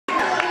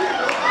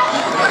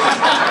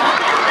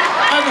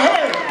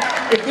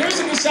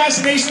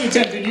assassination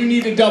attempt and you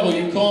need a double,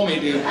 you call me,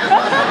 dude. Michaels,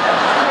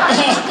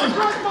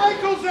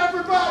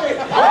 everybody!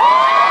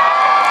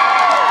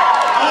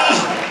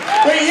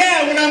 But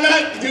yeah, when I'm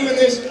not doing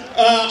this,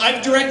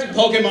 I've directed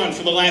Pokemon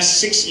for the last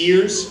 6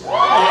 years. And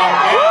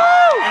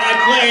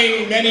I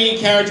play many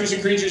characters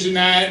and creatures in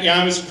that. Yeah,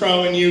 I was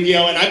pro in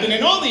Yu-Gi-Oh! And I've been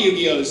in all the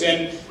Yu-Gi-Ohs.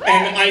 And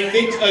I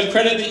think a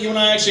credit that you and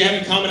I actually have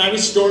in common, I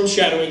was Storm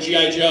Shadow in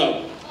G.I.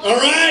 Joe. All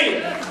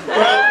right!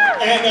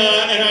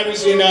 And I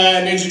was in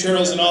Ninja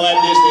Turtles and all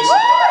that business.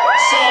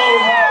 So,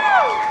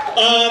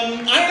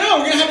 I don't know,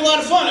 we're gonna have a lot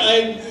of fun.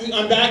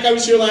 I'm back, I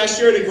was here last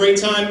year, had a great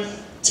time.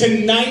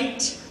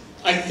 Tonight,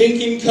 I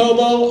think in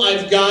Kobo,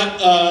 I've got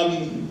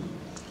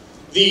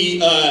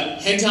the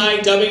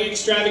hentai dubbing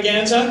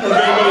extravaganza. Everybody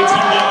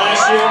tuned that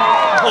last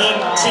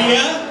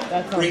year.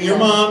 Tia, bring your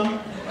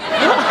mom.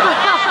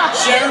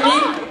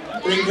 Jeremy,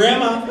 bring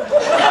grandma.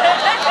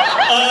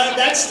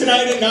 That's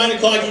tonight at 9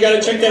 o'clock. You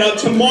gotta check that out.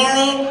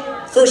 Tomorrow,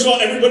 first of all,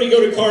 everybody go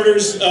to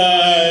Carter's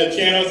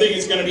piano thing.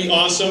 It's gonna be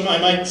awesome. I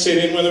might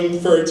sit in with him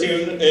for a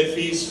tune if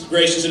he's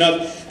gracious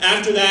enough.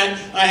 After that,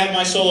 I have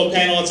my solo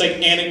panel. It's like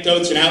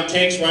anecdotes and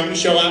outtakes, where I'm gonna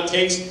show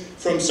outtakes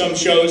from some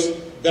shows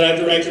that I've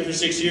directed for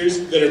 6 years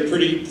that are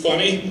pretty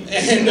funny.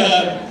 And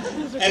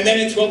then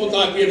at 12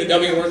 o'clock, we have a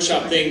dubbing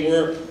workshop thing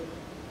where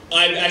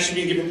I've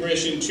actually been given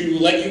permission to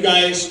let you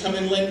guys come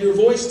and lend your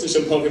voice to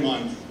some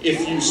Pokemon,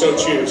 if you so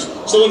choose.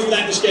 So look for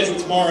that in the schedule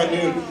tomorrow at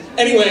noon.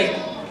 Anyway,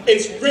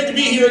 it's great to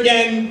be here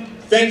again.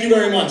 Thank you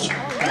very much.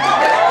 Ladies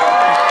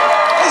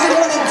and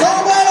gentlemen,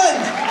 Tom Island!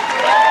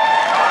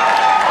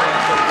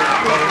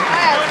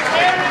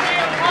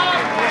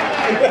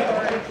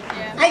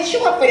 I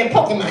show up for the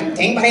Pokemon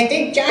thing, but I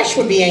think Josh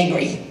would be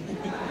angry.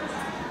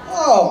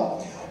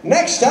 Oh,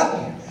 next up,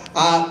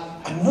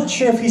 I'm not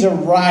sure if he's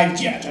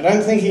arrived yet. I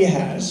don't think he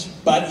has,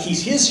 but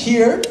he's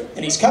here,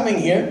 and he's coming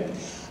here.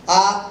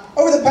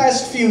 Over the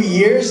past few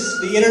years,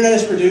 the internet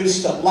has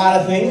produced a lot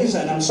of things,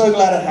 and I'm so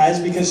glad it has,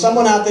 because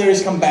someone out there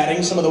is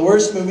combating some of the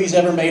worst movies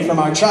ever made from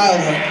our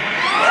childhood.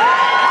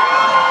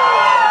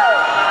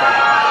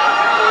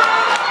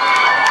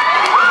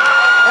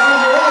 And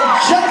you're right,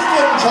 just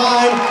in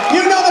time.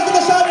 You know that from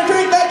the sound of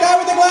Creek, that guy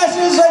with the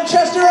glasses and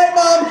Chester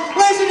A-Bomb,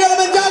 ladies and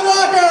gentlemen, Doug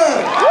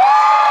Walker!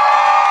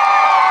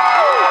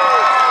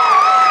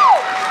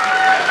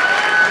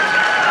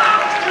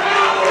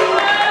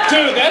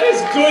 Dude, that is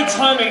good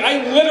timing.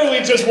 I literally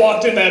just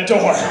walked in that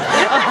door.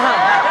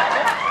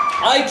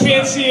 I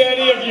can't see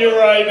any of you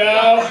right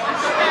now.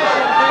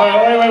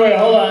 Oh, wait,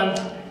 hold on.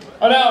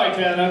 Oh, now I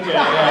can, okay,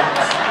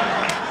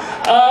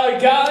 yeah.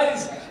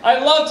 Guys,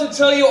 I'd love to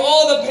tell you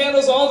all the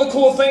panels, all the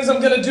cool things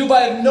I'm gonna do,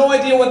 but I have no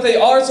idea what they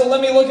are, so let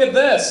me look at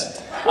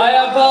this. I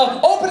have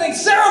opening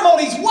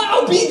ceremonies,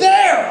 wow, be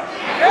there!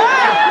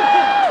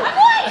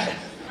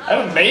 I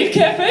have a maid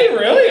cafe,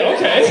 really?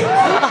 Okay.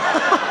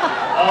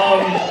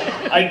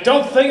 I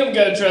don't think I'm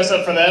gonna dress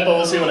up for that, but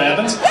we'll see what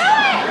happens.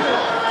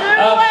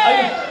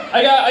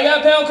 I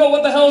got a panel called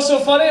What the Hell is So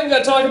Funny? I'm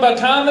gonna talk about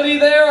comedy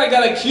there. I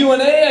got a Q&A,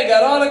 I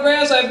got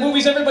autographs, I have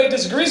movies everybody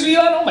disagrees with you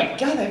on. Oh my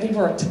god, I think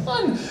we're a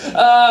ton.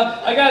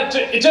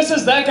 It just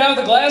says that guy with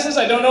the glasses.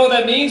 I don't know what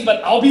that means,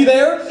 but I'll be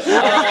there.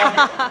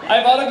 I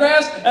have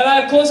autographs, and I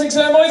have closing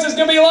ceremonies. It's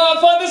gonna be a lot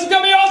of fun. This is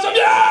gonna be awesome.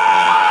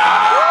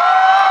 Yeah!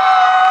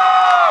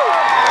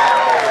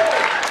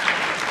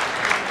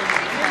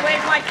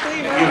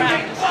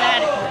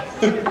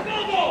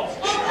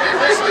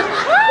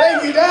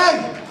 Thank you, Doug!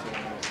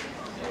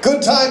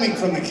 Good timing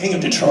from the King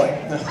of Detroit.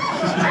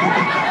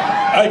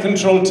 I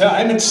control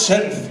time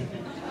itself.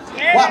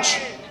 Watch.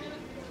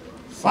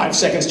 5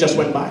 seconds just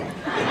went by.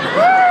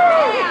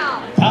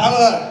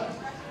 Power.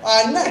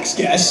 Our next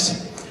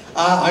guest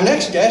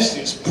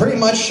is pretty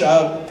much,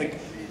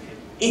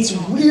 it's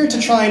weird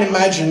to try and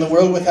imagine the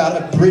world without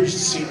a bridged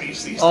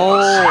series these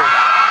days.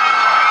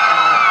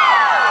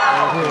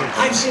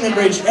 I've seen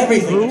abridged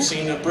everything. I've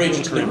seen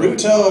abridged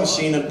Naruto, I've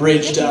seen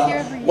abridged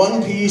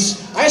One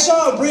Piece. I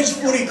saw abridged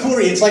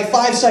Furikuri, it's like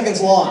 5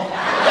 seconds long.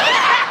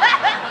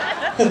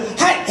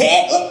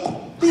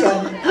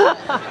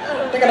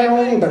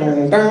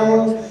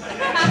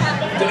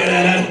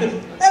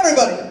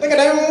 Everybody.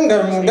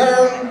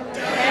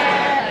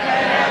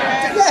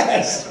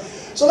 Yes.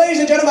 So ladies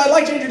and gentlemen, I'd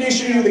like to introduce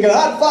you to the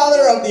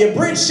godfather of the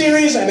abridged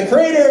series and the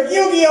creator of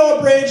Yu-Gi-Oh!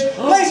 Abridged.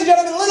 Ladies and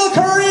gentlemen,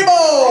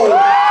 Littlekuriboh!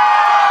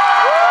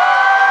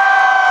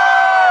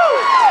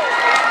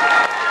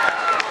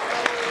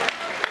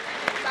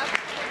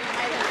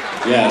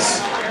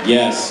 Yes,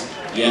 yes,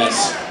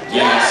 yes,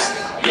 yes,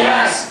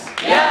 yes,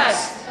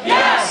 yes,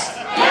 yes,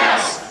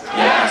 yes,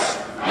 yes,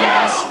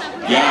 yes,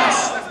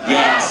 yes,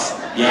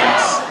 yes,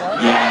 yes,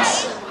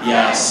 yes,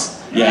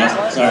 yes, yes,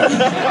 sorry.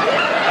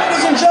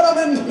 Ladies and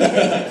gentlemen!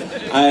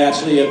 I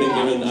actually have been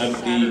given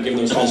the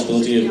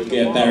responsibility of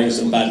bearing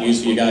some bad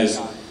news for you guys.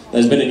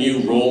 There's been a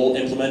new rule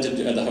implemented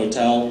at the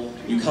hotel.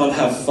 You can't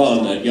have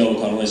fun at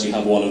Youmacon unless you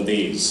have one of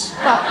these.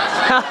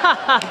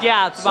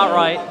 Yeah, it's about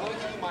right.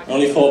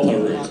 Only 4 per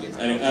room.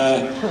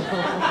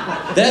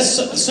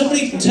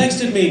 Somebody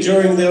texted me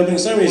during the opening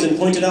ceremonies and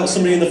pointed out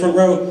somebody in the front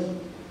row.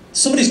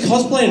 Somebody's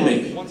cosplaying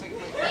me.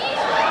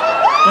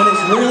 And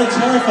it's really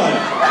terrifying.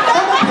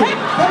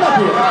 Come up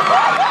here.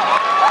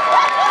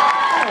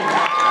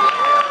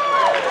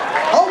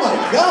 Oh my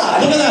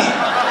God! Look at that!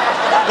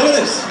 Look at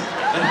this!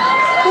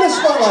 Put a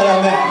spotlight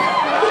on that.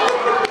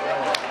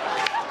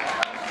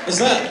 Is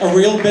that a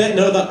real bit?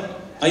 No, that...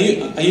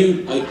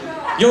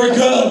 You're a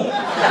girl!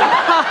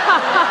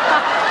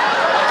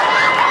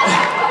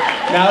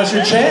 Now's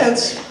your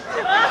chance.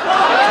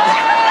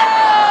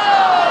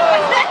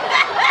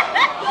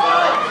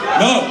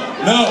 No!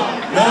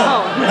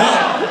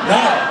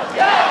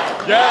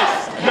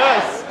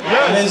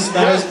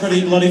 That is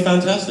pretty bloody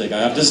fantastic, I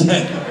have to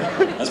say.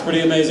 That's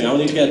pretty amazing. I'll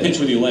need to get a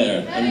picture with you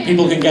later, and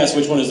people can guess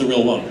which one is the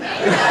real one.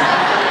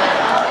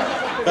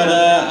 But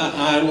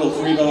I'm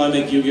Littlekuriboh, I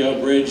make Yu-Gi-Oh!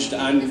 Abridged.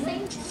 I'm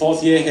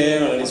 4th year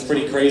here, and it's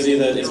pretty crazy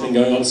that it's been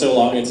going on so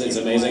long. It's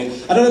amazing.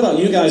 I don't know about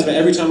you guys, but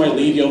every time I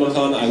leave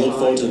Youmacon, I look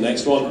forward to the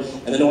next one,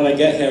 and then when I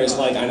get here, it's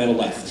like I never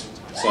left.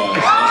 So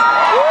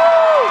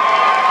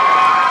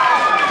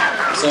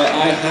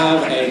I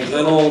have a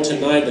panel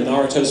tonight, the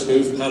Naruto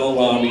spoof panel,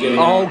 where I'll be giving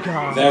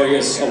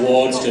various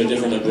awards to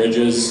different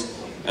abridgers,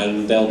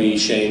 and they'll be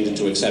shamed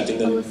into accepting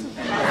them.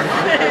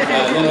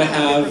 And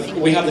then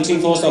we have the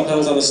Team 4-star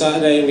panels on the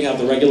Saturday, we have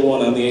the regular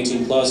one and the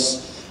 18+.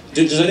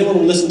 Does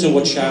anyone listen to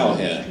Wachao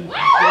here?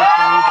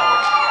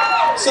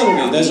 Some of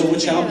you. There's a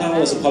Wachao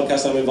panel, it's a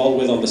podcast I'm involved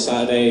with on the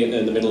Saturday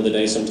in the middle of the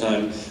day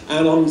sometime.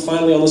 And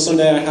finally on the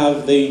Sunday I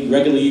have the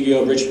regular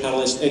Yu-Gi-Oh! Abridged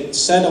panel. It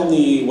said on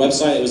the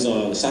website it was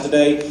on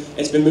Saturday.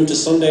 It's been moved to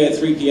Sunday at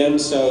 3 p.m,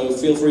 so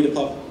feel free to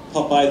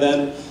pop by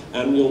then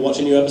and you'll watch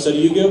a new episode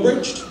of Yu-Gi-Oh!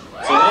 Abridged. So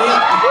there you go.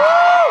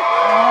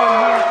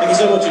 Thank you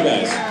so much, you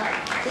guys.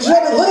 This is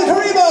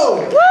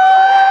Littlekuriboh!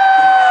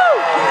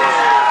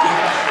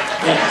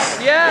 Yes.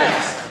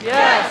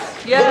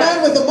 The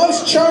man with the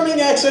most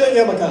charming accent at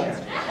Youmacon.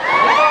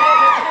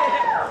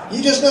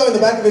 You just know in the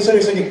back of his head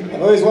he's thinking,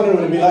 I've always wondered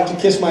what it'd be like to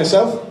kiss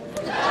myself.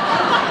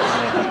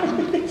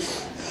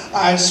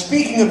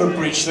 Speaking of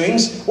abridged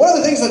things, one of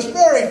the things that's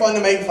very fun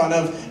to make fun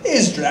of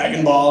is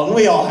Dragon Ball, and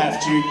we all have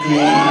to agree.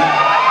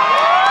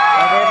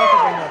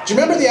 Do you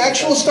remember the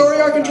actual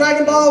story arc in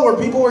Dragon Ball where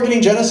people were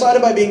getting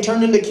genocided by being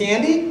turned into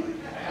candy?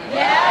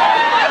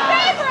 Yeah,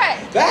 my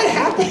favorite! That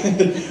happened.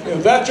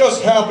 That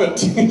just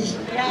happened.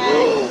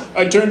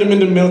 I turned him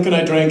into milk and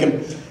I drank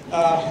him.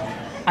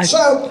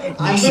 So,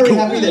 I'm very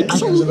happy that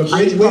because of a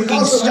bridge,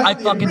 I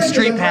fucking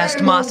straight passed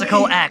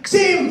MasakoX.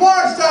 Team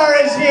 4-star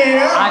is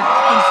here! I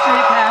fucking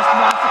straight passed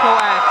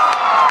MasakoX.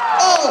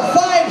 All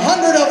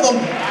 500 of them!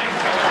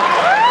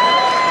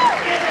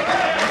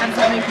 I'm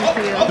so happy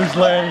for you. There's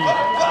Larry.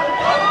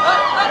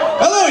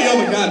 Hello,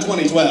 Youmacon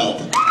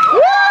 2012!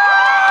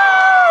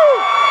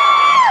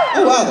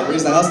 Oh wow, they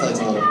raised the house lights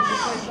a little.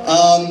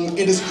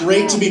 It is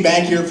great to be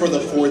back here for the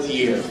 4th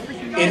year.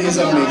 It is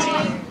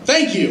amazing.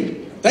 Thank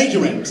you. Thank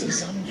you,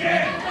 Ramses.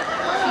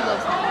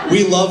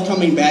 We love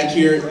coming back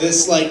here.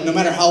 This, no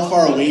matter how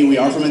far away we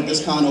are from it,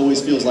 this con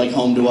always feels like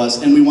home to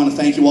us, and we want to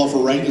thank you all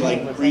for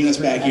bringing us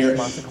back here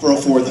for a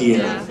 4th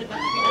year.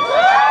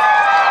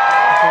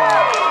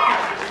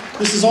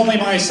 This is only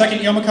my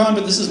 2nd Youmacon,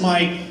 but this is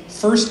my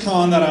first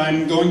con that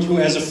I'm going to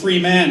as a free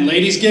man.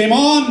 Ladies, game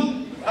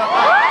on!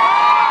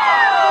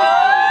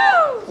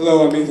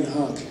 Hello, I'm Ethan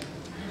Hawke.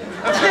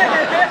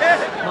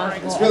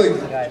 It's really...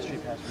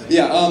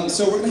 Yeah,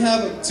 so we're going to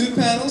have 2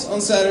 panels on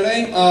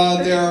Saturday.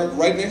 They're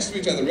right next to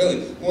each other,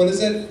 really. One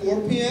is at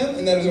 4 p.m.,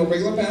 and then there's a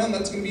regular panel, and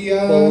that's going to be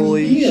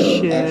Holy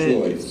here, shit,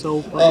 actually.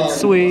 so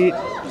sweet.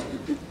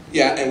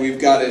 Yeah, and we've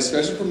got a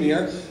special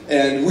premiere,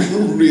 and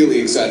we're really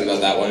excited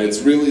about that one.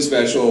 It's really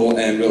special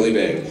and really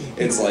big.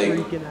 It's like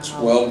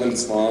 12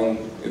 minutes long.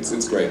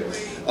 It's great.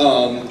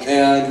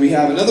 And we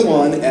have another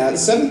one at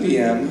 7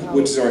 p.m.,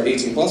 which is our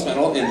 18+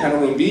 panel, in panel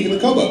room B in the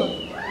Kobo.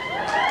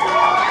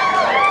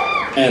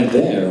 And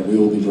there, we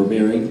will be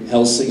premiering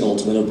Hellsing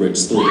Ultimate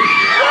Abridged 3.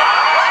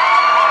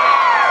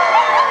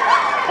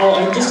 Oh,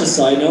 and just a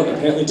side note,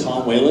 apparently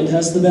Tom Wayland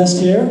has the best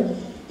hair.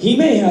 He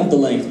may have the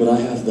length, but I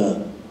have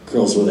the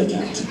curls where they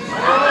count.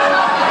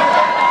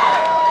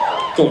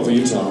 Going for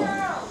you, Tom.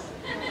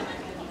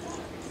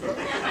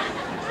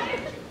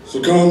 So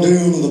calm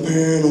down on the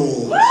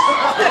panel.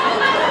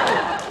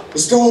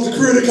 Let's start the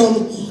critic on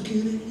the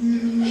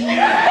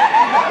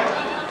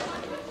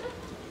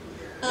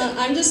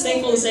I'm just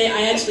thankful to say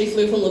I actually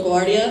flew from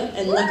LaGuardia,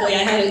 and luckily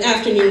I had an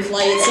afternoon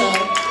flight, so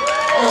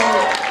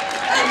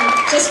I'm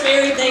just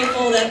very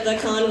thankful that the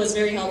con was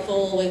very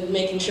helpful with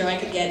making sure I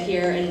could get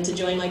here and to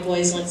join my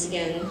boys once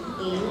again.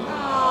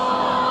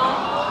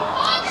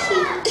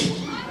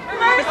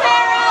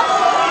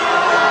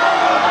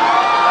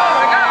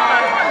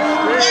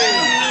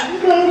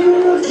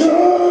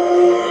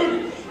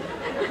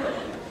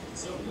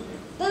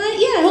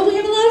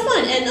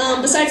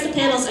 Besides the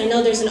panels, I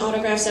know there's an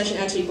autograph session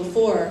actually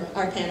before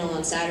our panel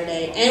on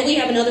Saturday, and we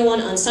have another one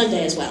on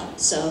Sunday as well,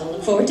 so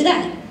look forward to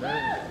that.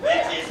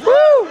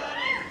 Woo!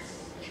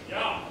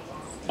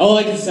 All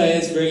I can say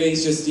is really,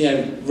 it's just,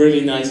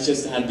 really nice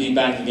just to be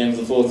back again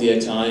for the 4th year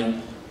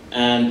time,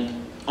 and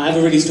I have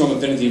a really strong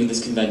affinity with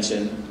this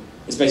convention,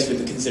 especially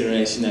with the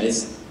consideration that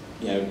it's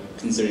you know,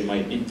 considering my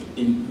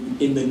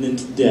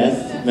imminent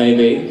death,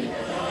 maybe.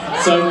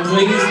 So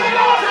please,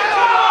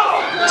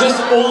 just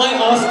all I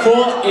ask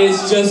for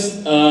is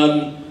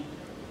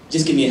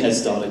just give me a head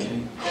start, okay?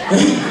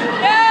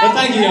 But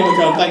thank you,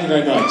 Youmacon. Thank you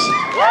very much.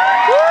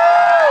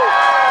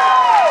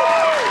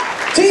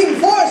 Team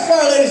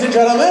 4-star, ladies and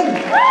gentlemen.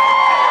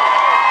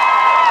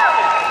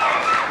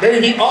 May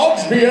the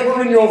odds be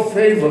ever in your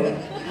favor.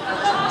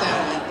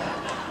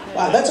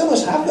 Wow, that's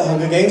almost half the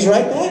Hunger Games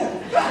right there.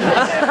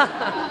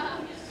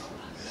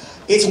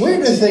 It's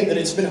weird to think that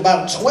it's been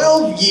about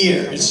 12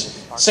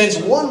 years since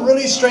one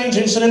really strange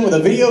incident with a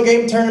video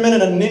game tournament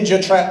and a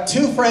ninja trapped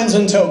 2 friends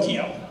in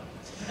Tokyo.